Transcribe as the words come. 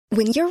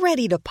When you're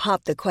ready to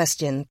pop the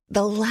question,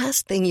 the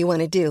last thing you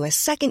want to do is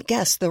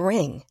second-guess the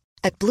ring.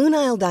 At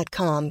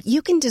BlueNile.com,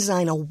 you can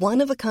design a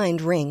one-of-a-kind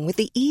ring with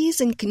the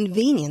ease and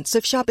convenience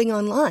of shopping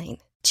online.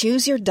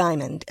 Choose your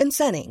diamond and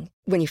setting.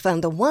 When you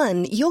find the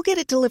one, you'll get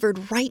it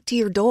delivered right to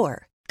your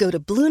door. Go to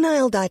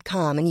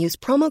BlueNile.com and use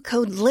promo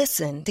code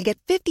LISTEN to get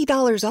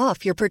 $50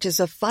 off your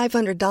purchase of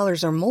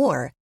 $500 or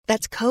more.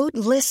 That's code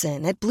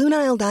LISTEN at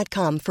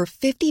BlueNile.com for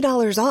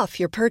 $50 off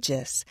your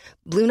purchase.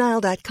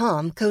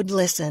 BlueNile.com, code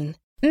LISTEN.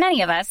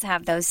 Many of us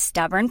have those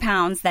stubborn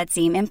pounds that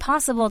seem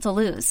impossible to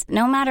lose,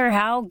 no matter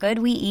how good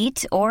we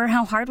eat or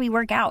how hard we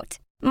work out.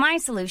 My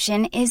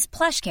solution is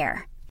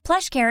PlushCare.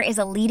 PlushCare is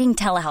a leading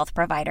telehealth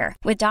provider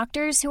with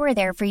doctors who are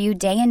there for you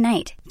day and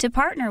night to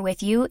partner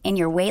with you in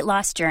your weight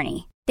loss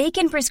journey. They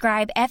can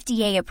prescribe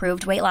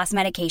FDA-approved weight loss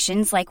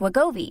medications like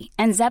Wegovy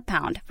and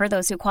Zepbound for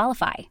those who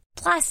qualify.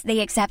 Plus,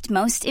 they accept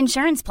most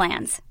insurance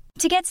plans.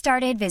 To get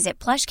started, visit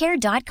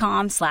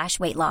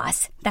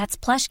plushcare.com/weightloss. That's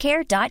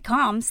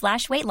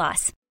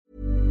plushcare.com/weightloss.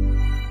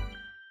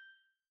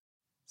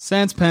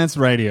 Sans Pants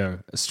Radio,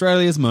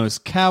 Australia's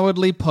most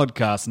cowardly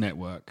podcast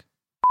network.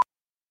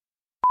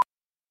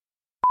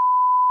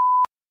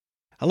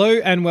 Hello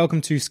and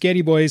welcome to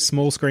Scaredy Boys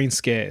Small Screen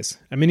Scares,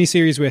 a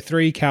mini-series where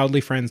three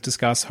cowardly friends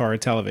discuss horror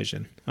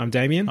television. I'm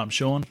Damien. I'm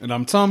Sean. And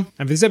I'm Tom.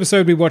 And for this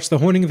episode, we watched The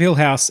Haunting of Hill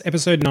House,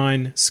 Episode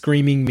 9,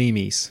 Screaming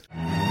Mimes.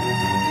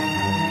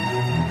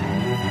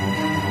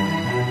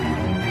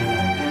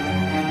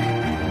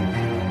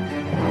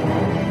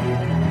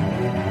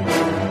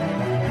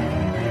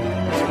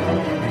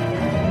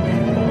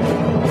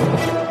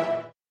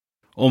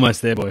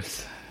 Almost there,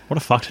 boys. What a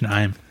fucked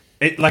name.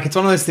 It's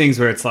one of those things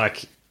where it's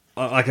like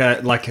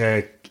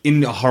a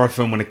in a horror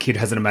film when a kid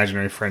has an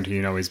imaginary friend who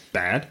you know is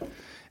bad,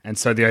 and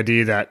so the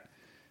idea that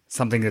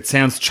something that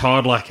sounds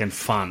childlike and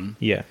fun,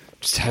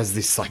 just has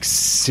this like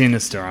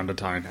sinister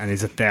undertone and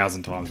is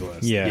 1,000 times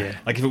worse. Yeah.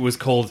 Like if it was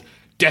called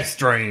Death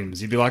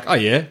Dreams, you'd be like, oh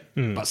yeah,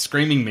 but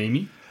Screaming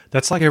Mimi.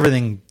 That's like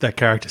everything that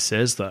character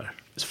says, though.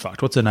 It's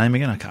fucked. What's her name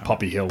again? I can't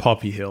Poppy remember. Hill.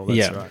 Poppy Hill, that's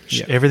Yeah. right.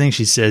 Yeah. Everything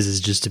she says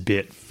is just a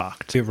bit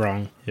fucked. A bit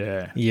wrong.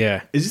 Yeah.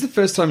 Yeah. Is this the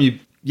first time you?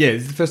 Yeah,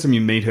 this is the first time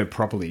you meet her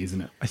properly, isn't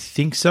it? I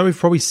think so. We've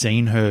probably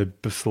seen her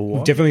before.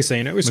 We've definitely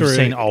seen it. We've saw her,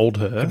 seen old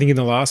her. I think in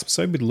the last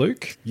episode with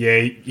Luke.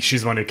 Yeah,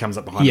 she's the one who comes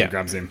up behind him and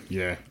grabs him.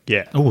 Yeah.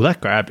 Yeah. Oh,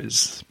 that grab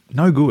is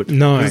no good.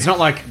 No. It's not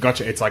like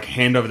gotcha. It's like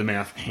hand over the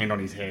mouth, hand on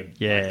his head.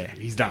 Yeah. Like,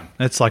 he's done.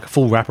 That's like a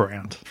full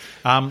wraparound.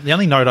 The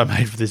only note I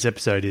made for this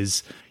episode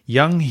is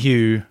young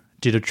Hugh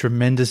did a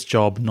tremendous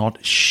job not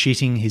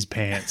shitting his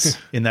pants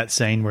in that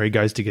scene where he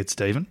goes to get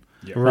Stephen.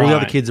 Yeah. All the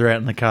other kids are out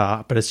in the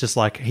car, but it's just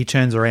like he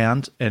turns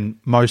around and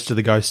most of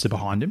the ghosts are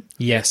behind him.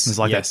 Yes. There's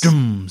like that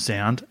dum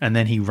sound, and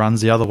then he runs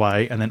the other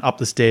way, and then up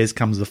the stairs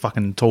comes the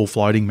fucking tall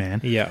floating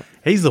man. Yeah.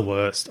 He's the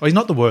worst. Oh, he's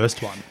not the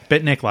worst one.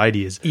 Betneck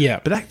Lady is.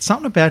 Yeah. But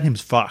something about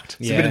him's fucked.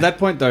 Yeah. But at that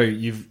point, though,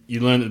 you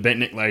learn that the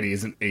Betneck Lady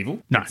isn't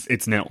evil. No.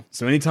 It's Nell.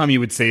 So anytime you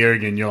would see her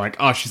again, you're like,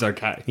 oh, she's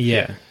okay.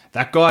 Yeah.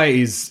 That guy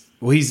is...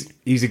 Well,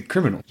 he's a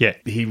criminal. Yeah.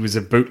 He was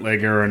a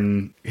bootlegger,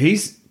 and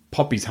he's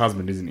Poppy's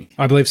husband, isn't he?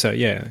 I believe so,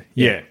 yeah.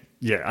 Yeah,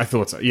 I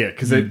thought so. Yeah,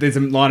 because there's a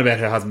line about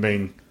her husband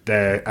being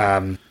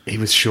there. He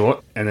was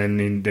short, and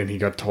then he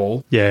got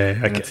tall. Yeah,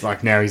 and okay. it's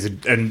like now he's a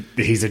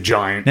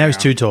giant. Now he's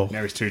too tall.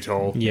 Now he's too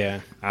tall.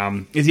 Yeah.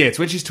 It's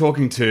when she's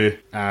talking to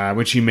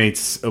when she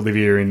meets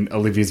Olivia in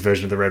Olivia's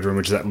version of the Red Room,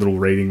 which is that little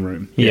reading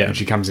room. Yeah. And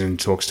she comes in and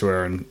talks to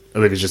her, and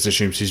Olivia just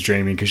assumes she's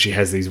dreaming because she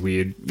has these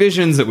weird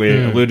visions that we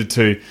alluded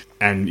to.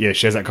 And yeah,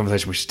 she has that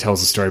conversation where she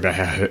tells the story about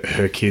how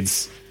her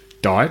kids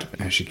died,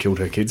 how she killed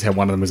her kids, how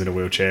one of them was in a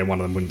wheelchair, one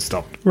of them wouldn't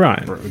stop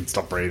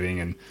breathing,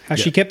 and how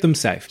she kept them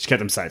safe. She kept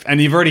them safe.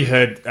 And you've already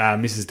heard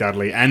Mrs.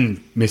 Dudley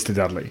and Mr.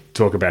 Dudley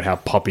talk about how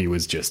Poppy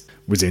was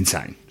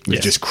insane.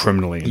 Was just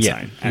criminally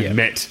insane. And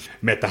met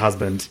the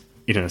husband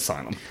in an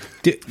asylum.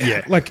 Do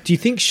you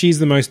think she's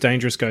the most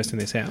dangerous ghost in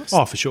this house?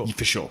 Oh, for sure.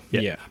 For sure.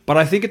 Yeah. But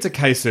I think it's a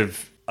case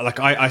of, like,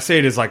 I see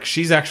it as, like,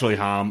 she's actually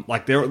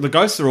the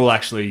ghosts are all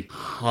actually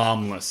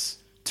harmless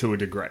to a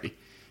degree.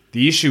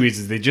 The issue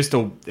is they're just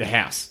all the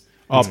house.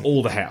 It's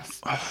all the house.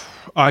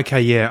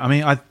 Okay, yeah. I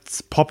mean,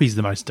 Poppy's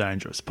the most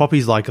dangerous.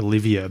 Poppy's like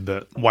Olivia,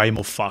 but way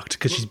more fucked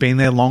because she's been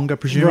there longer,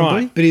 presumably.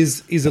 Right, but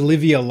is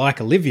Olivia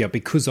like Olivia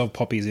because of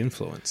Poppy's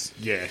influence?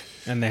 Yeah.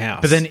 And the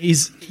house. But then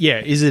is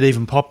it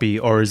even Poppy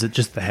or is it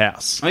just the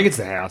house? I think it's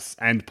the house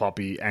and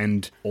Poppy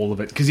and all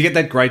of it. Because you get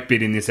that great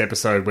bit in this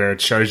episode where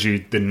it shows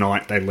you the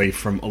night they leave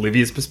from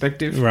Olivia's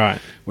perspective. Right.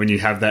 When you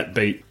have that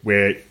beat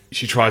where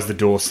she tries the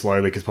door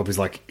slowly because Poppy's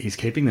like, he's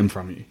keeping them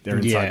from you. They're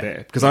inside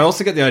there. Because I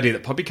also get the idea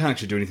that Poppy can't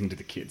actually do anything to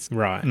the kids.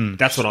 Right.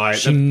 That's what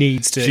She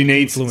needs to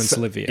influence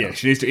Olivia. Yeah,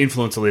 she needs to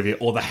influence Olivia,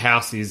 or the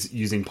house is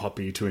using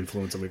Poppy to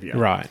influence Olivia.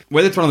 Right.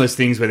 Whether it's one of those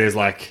things where there's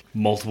like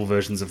multiple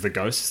versions of the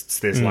ghosts.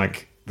 There's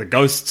like the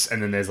ghosts,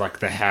 and then there's like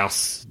the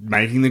house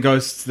making the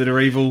ghosts that are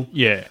evil.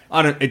 Yeah.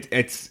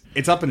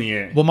 It's up in the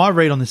air. Well, my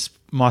read on this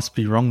must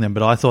be wrong then,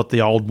 but I thought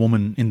the old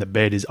woman in the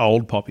bed is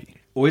old Poppy.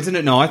 Or isn't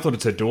it? No, I thought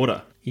it's her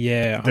daughter.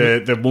 Yeah.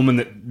 The woman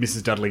that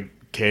Mrs. Dudley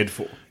cared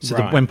for. So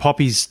Right. when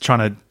Poppy's trying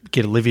to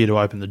get Olivia to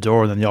open the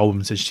door, and then the old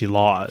woman says she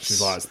lies.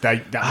 She lies.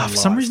 That one For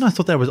some lies. reason, I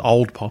thought that was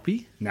old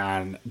Poppy.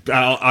 Nah,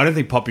 I don't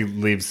think Poppy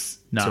lives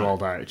No. to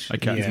old age.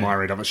 Okay. Is Yeah. my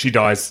read of it. She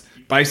dies.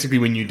 Basically,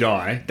 when you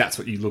die, that's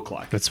what you look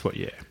like. That's what,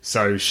 yeah.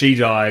 So she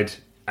died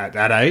at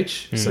that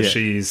age. So Yeah.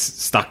 she's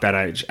stuck that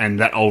age, and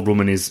that old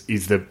woman is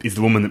the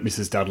woman that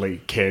Mrs.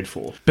 Dudley cared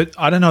for. But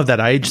I don't know if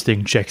that age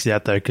thing checks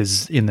out, though,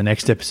 because in the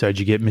next episode,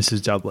 you get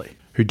Mrs. Dudley,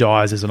 who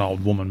dies as an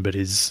old woman, but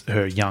is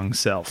her young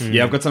self.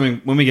 Yeah, I've got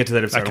something. When we get to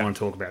that episode, Okay. I want to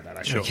talk about that.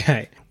 Actually,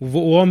 Okay.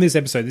 Well, on this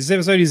episode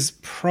is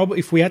probably,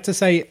 if we had to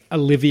say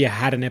Olivia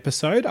had an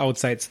episode, I would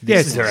say it's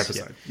this this is her one.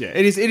 episode. Yeah,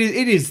 it is. It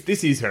is.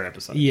 This is her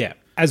episode. Yeah.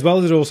 As well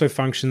as it also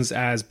functions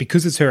as,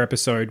 because it's her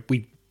episode,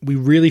 we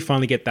really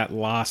finally get that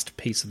last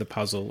piece of the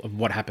puzzle of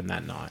what happened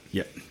that night.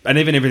 Yeah, and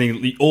even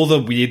everything, all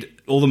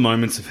the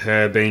moments of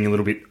her being a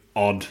little bit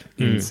odd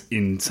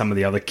in some of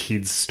the other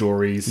kids'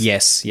 stories.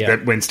 Yes, yeah.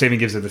 That when Stephen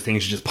gives her the thing,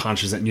 she just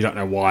punches it, and you don't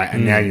know why.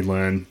 And now you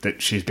learn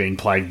that she's being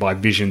plagued by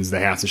visions. The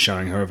house is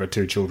showing her of her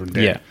 2 children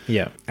dead. Yeah,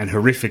 yeah. And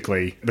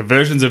horrifically, the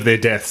versions of their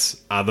deaths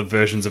are the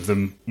versions of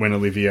them when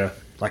Olivia,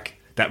 like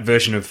that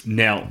version of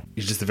Nell,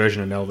 is just the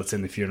version of Nell that's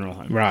in the funeral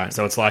home. Right.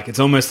 So it's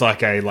almost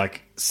like a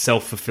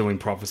self-fulfilling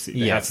prophecy. The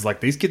Yeah. house is like,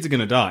 these kids are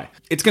going to die.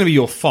 It's going to be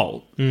your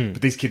fault,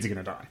 but these kids are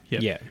going to die.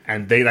 Yeah.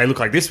 And they look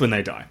like this when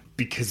they die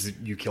because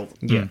you killed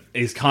them. Yeah.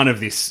 It's kind of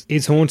this.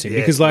 It's haunting Yeah,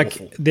 because, it's like,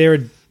 awful.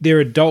 they're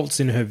adults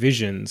in her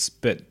visions,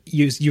 but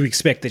you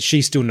expect that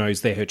she still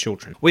knows they're her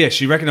children. Well, yeah,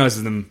 she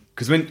recognizes them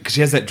because she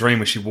has that dream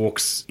where she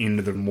walks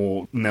into the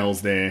mall.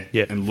 Nell's there,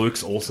 Yeah. and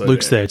Luke's also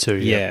Luke's there too.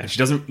 Yeah. And she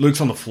doesn't.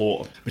 Luke's on the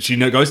floor, but she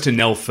goes to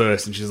Nell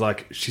first, and she's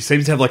like, she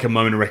seems to have like a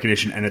moment of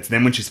recognition, and it's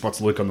then when she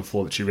spots Luke on the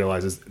floor that she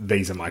realizes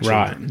these are my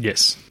children. Right.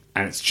 Yes.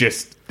 And it's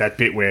just that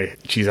bit where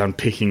she's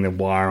unpicking the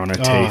wire on her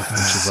teeth, and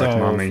she's so like,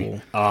 "Mummy,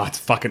 awful. it's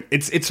fucking,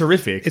 it's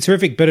horrific." It's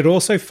horrific, but it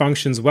also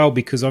functions well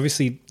because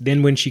obviously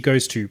then when she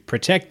goes to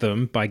protect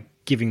them by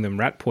giving them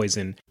rat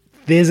poison,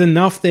 there's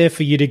enough there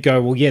for you to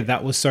go, well, yeah,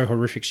 that was so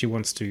horrific. She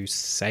wants to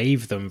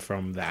save them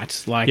from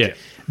that. Like,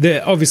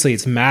 Yeah. obviously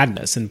it's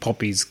madness and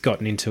Poppy's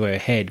gotten into her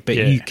head, but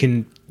Yeah. you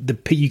can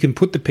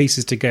put the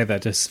pieces together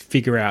to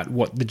figure out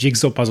what the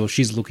jigsaw puzzle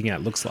she's looking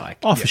at looks like.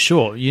 Oh, for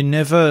sure. You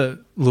never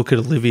look at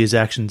Olivia's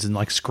actions and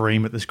like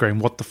scream at the screen,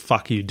 what the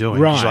fuck are you doing?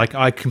 'Cause Right. you're like,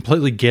 I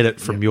completely get it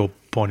from your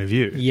point of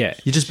view. Yeah.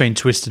 You're just being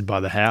twisted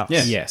by the house.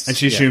 Yeah. Yes. And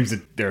she assumes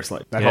that they're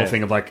asleep. That Yeah. whole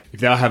thing of like, if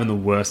they're having the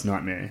worst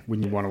nightmare,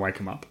 wouldn't you want to wake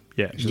them up?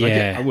 Yeah. She's like,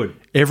 Yeah. yeah, I would.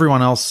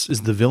 Everyone else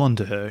is the villain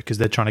to her because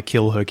they're trying to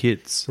kill her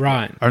kids.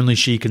 Right. Only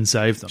she can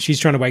save them. She's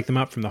trying to wake them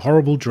up from the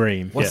horrible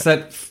dream. What's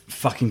that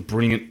fucking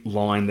brilliant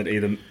line that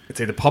either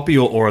Poppy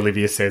or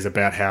Olivia says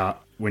about how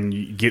when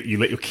you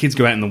let your kids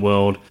go out in the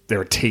world, there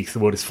are teeth. The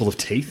world is full of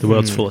teeth. The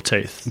world's full of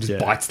teeth. just Yeah.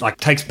 bites, like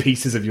takes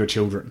pieces of your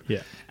children. Yeah.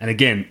 And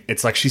again,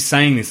 it's like she's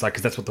saying this like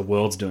because that's what the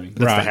world's doing.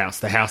 That's Right. the house.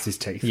 The house is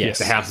teeth. Yes.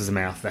 The house is a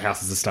mouth. The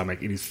house is a stomach.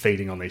 It is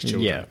feeding on these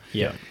children. Yeah,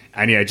 yeah.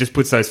 And yeah, it just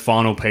puts those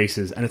final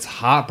pieces, and it's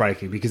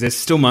heartbreaking because there's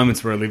still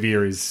moments where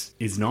Olivia is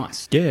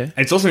nice. Yeah. And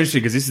it's also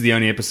interesting because this is the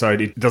only episode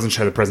it doesn't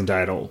show the present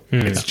day at all.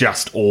 It's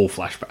just all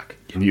flashback.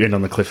 And you end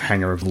on the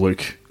cliffhanger of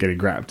Luke getting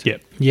grabbed. Yeah.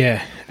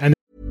 Yeah. And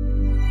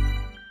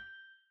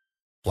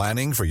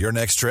Planning for your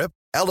next trip?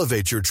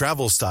 Elevate your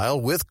travel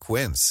style with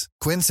Quince.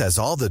 Quince has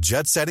all the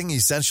jet-setting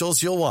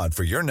essentials you'll want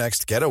for your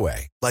next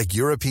getaway, like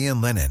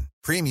European linen,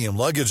 premium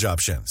luggage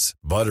options,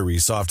 buttery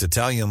soft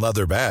Italian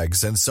leather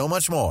bags, and so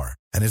much more.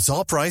 And it's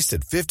all priced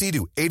at 50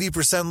 to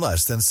 80%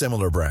 less than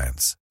similar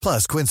brands.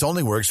 Plus, Quince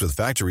only works with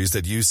factories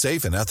that use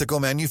safe and ethical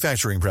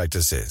manufacturing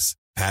practices.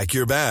 Pack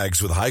your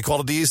bags with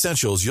high-quality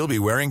essentials you'll be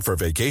wearing for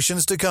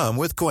vacations to come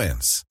with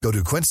Quince. Go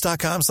to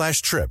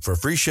quince.com/trip for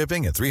free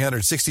shipping and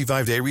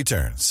 365-day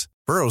returns.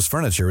 Burrow's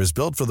furniture is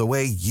built for the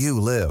way you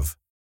live.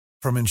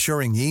 From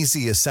ensuring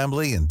easy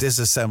assembly and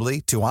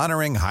disassembly to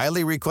honoring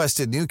highly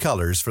requested new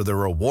colors for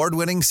their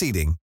award-winning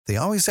seating, they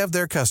always have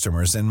their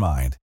customers in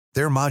mind.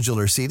 Their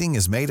modular seating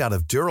is made out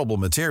of durable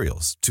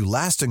materials to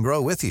last and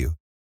grow with you.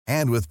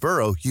 And with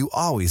Burrow, you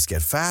always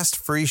get fast,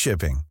 free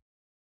shipping.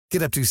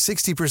 Get up to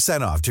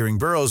 60% off during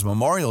Burrow's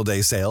Memorial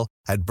Day sale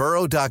at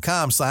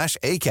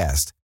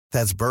burrow.com/ACAST.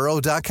 That's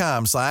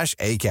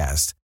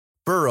burrow.com/ACAST.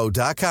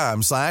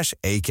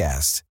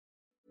 burrow.com/ACAST.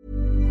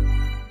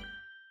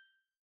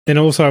 then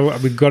also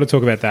we've got to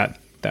talk about that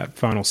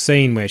final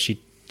scene where she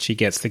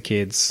gets the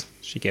kids.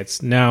 She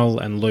gets Nell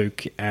and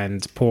Luke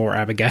and poor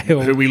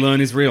Abigail, Who we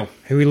learn is real.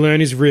 who we learn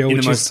is real, In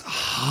which the is most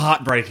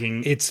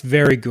heartbreaking. it's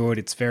very good.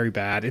 It's very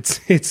bad. It's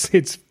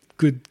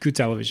good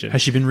television.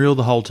 Has she been real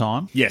the whole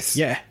time? Yes.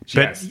 Yeah. She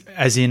But has.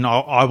 as in,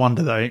 I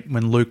wonder though,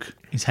 when Luke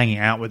is hanging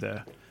out with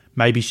her,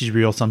 maybe she's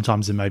real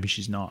sometimes and maybe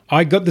she's not.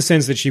 I got the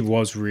sense that she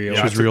was real.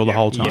 She was real the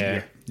whole time.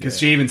 Yeah. Because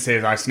she even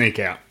says, I sneak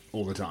out.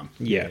 all the time.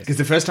 Yeah. Because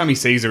the first time he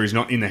sees her, he's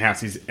not in the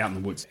house, he's out in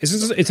the woods.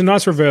 It's a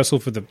nice reversal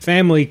for the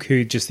family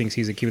who just thinks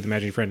he's a kid with an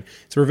imaginary friend.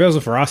 It's a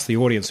reversal for us, the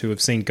audience, who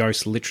have seen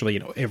ghosts literally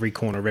in every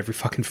corner of every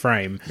fucking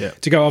frame. Yeah.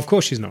 To go, of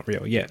course she's not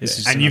real. Yeah. This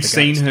is And you've another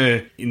seen ghost.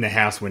 her in the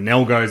house when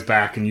Nell goes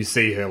back and you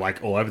see her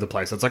like all over the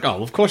place. So it's like, oh,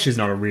 well, of course she's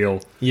not a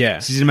real... Yeah.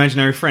 She's an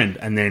imaginary friend.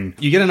 And then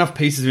you get enough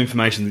pieces of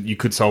information that you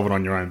could solve it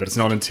on your own, but it's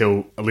not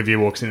until Olivia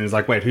walks in and is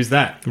like, wait, who's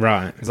that?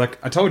 Right. It's like,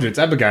 I told you, it's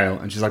Abigail.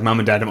 And she's like, Mum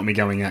and Dad don't want me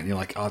going out. And you're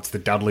like, oh, it's the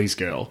Dudley's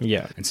girl.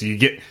 Yeah. And so you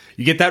get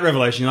that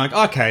revelation. You're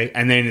like, okay.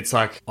 And then it's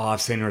like, oh,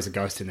 I've seen her as a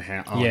ghost in the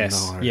house. Oh,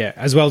 Yes. no. Yeah.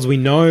 As well as we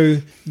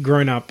know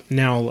grown up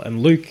Nell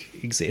and Luke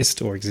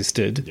exist or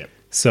existed. Yep.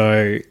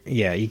 So,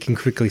 yeah, you can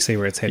quickly see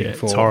where it's heading Yeah,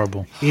 for. it's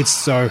horrible. It's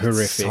so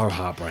horrific. So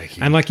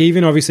heartbreaking. And like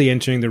even obviously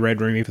entering the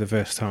Red Room for the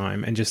first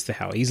time and just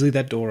how easily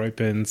that door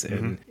opens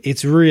and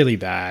it's really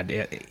bad.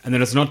 And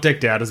then it's not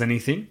decked out as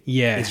anything.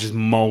 Yeah. It's just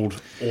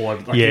mold or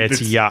like Yeah, it's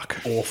yuck.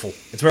 Awful.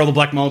 It's where all the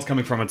black mold's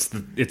coming from. It's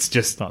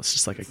just It's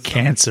just like a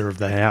cancer of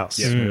the house,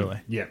 really.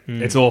 yeah.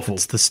 It's awful.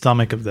 It's the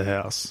stomach of the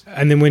house.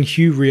 And then when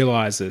Hugh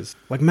realizes,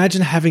 like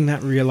imagine having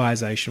that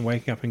realization,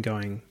 waking up and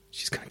going,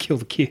 she's going to kill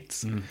the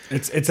kids.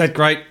 It's that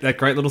great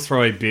little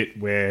throwaway bit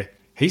where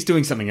he's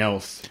doing something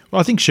else. Well,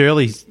 I think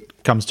Shirley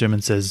comes to him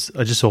and says,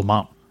 I just saw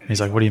Mum. And he's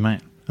like, what do you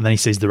mean? And then he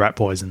sees the rat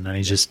poison and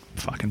he just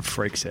fucking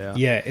freaks out.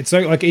 Yeah, it's so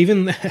like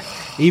even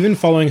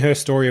following her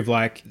story of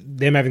like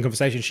them having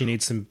conversation, she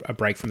needs a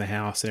break from the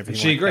house and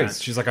everything. She like agrees.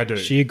 that. She's like, I do.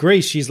 She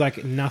agrees. She's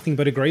like nothing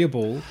but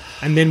agreeable.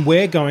 And then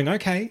we're going,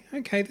 okay,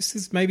 this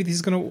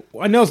is gonna.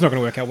 I know it's not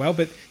gonna work out well,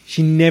 but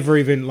she never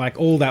even like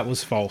all that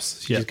was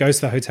false. She just goes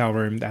to the hotel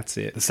room. That's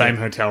it. The same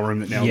hotel room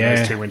that Nell Yeah.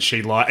 goes to when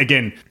she lies.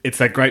 Again, it's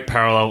that great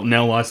parallel.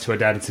 Nell lies to her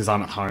dad and says,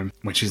 I'm at home,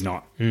 when she's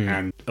not.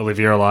 And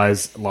Olivia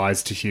lies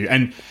to Hugh.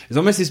 And there's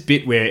almost this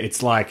bit where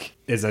it's like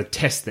there's a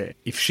test there.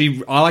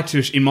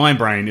 In my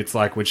brain, it's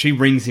like when she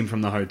rings him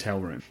from the hotel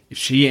room, if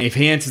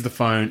he answers the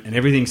phone and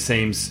everything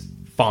seems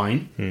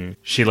fine,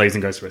 she leaves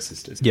and goes to her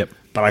sister's. Yep.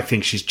 But I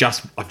think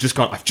I've just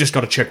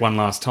got to check one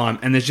last time.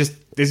 And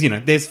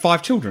there's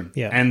 5 children.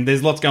 Yeah. And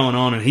there's lots going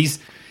on and he's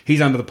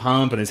under the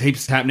pump and there's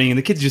heaps happening and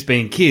the kids are just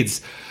being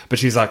kids. But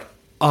she's like,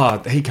 oh,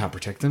 he can't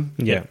protect them.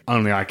 Yeah.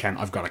 Only I can.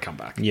 I've got to come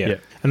back. Yeah.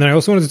 And then I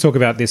also wanted to talk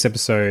about this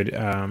episode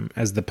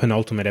as the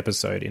penultimate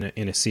episode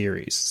in a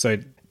series. So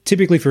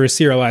typically for a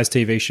serialized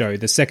TV show,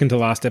 the second to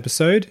last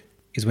episode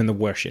is when the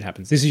worst shit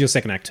happens. This is your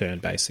second act turn,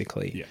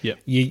 basically. Yeah. Yep.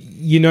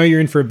 You know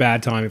you're in for a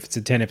bad time if it's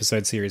a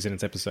 10-episode series and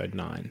it's episode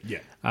 9. Yeah.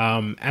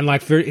 And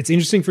like it's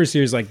interesting for a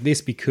series like this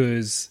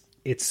because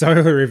it's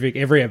so horrific.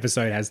 Every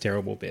episode has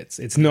terrible bits.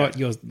 It's not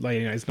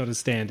it's not a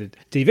standard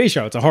TV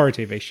show. It's a horror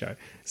TV show.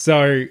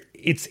 So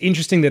it's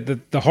interesting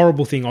that the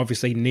horrible thing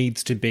obviously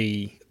needs to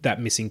be that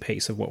missing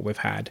piece of what we've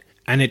had.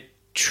 And it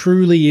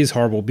truly is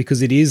horrible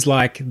because it is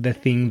like the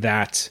thing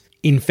that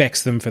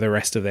infects them for the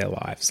rest of their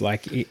lives.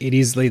 Like it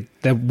is the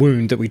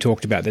wound that we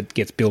talked about that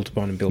gets built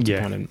upon and built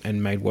upon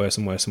and made worse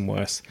and worse and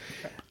worse.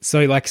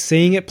 So like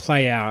seeing it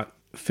play out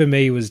for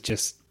me was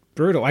just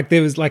brutal. Like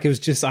it was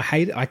just, I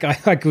hate it. Like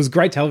it was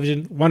great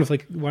television,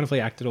 wonderfully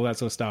acted, all that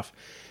sort of stuff.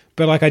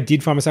 But like I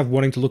did find myself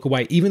wanting to look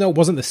away, even though it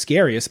wasn't the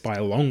scariest by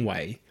a long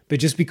way. But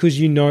just because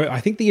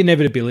I think the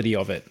inevitability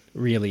of it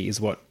really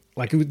is what,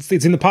 like it's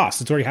in the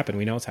past. It's already happened.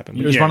 We know it's happened.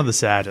 It was one of the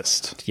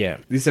saddest. Yeah.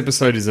 This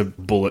episode is a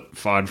bullet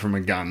fired from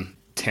a gun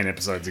 10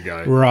 episodes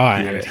ago.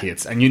 Right. And it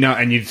hits. And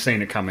and you've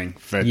seen it coming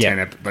for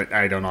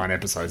 8 or 9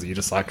 episodes. And you're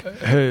just like,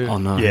 oh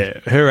no.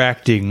 Yeah, her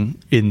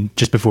acting in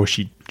just before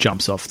she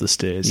jumps off the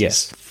stairs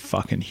Yes. is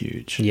fucking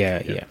huge.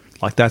 Yeah.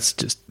 Like that's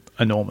just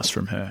enormous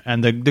from her.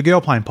 And the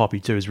girl playing Poppy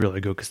too is really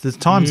good because there's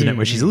times in it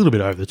where she's a little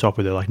bit over the top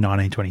with her like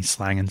 1920s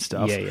slang and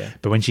stuff. Yeah.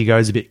 But when she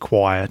goes a bit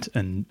quiet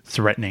and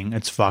threatening,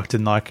 it's fucked.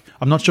 And like,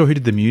 I'm not sure who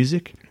did the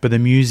music, but the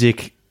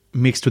music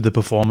mixed with the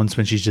performance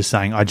when she's just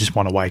saying, I just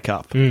want to wake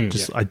up.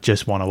 I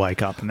just want to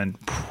wake up. And then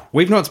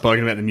We've not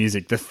spoken about the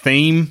music. The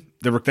theme,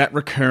 that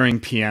recurring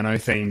piano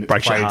theme that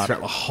Breaks your plays heart.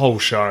 throughout the whole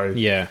show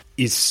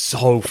is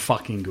so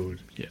fucking good.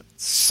 Yeah.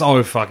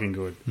 So fucking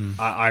good.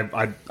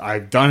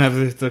 I don't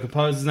have the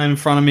composer's name in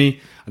front of me.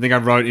 I think I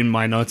wrote in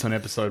my notes on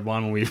episode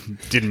 1 when we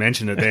didn't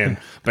mention it then.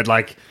 But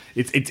like,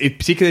 it's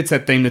particularly it's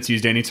that theme that's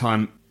used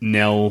anytime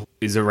Nell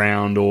is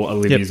around or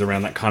Olivia's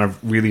around, that kind of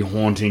really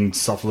haunting,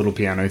 soft little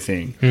piano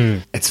thing.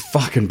 It's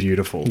fucking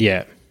beautiful.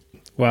 Yeah.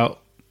 Well,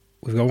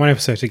 we've got one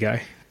episode to go,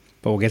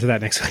 but we'll get to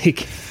that next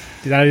week.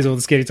 That is all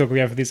the Scaredy Talk we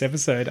have for this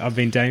episode. I've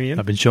been Damien.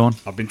 I've been Sean.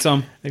 I've been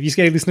Tom. If you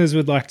Scaredy listeners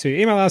would like to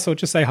email us or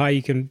just say hi,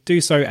 you can do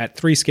so at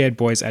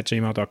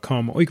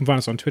 3scaredboys@gmail.com, or you can find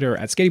us on Twitter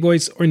at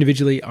scaredyboys, or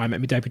individually, I'm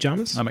at Midday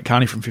Pajamas. I'm at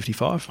Carney from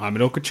 55. I'm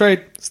at Awkward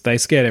Trade. Stay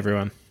scared,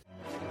 everyone.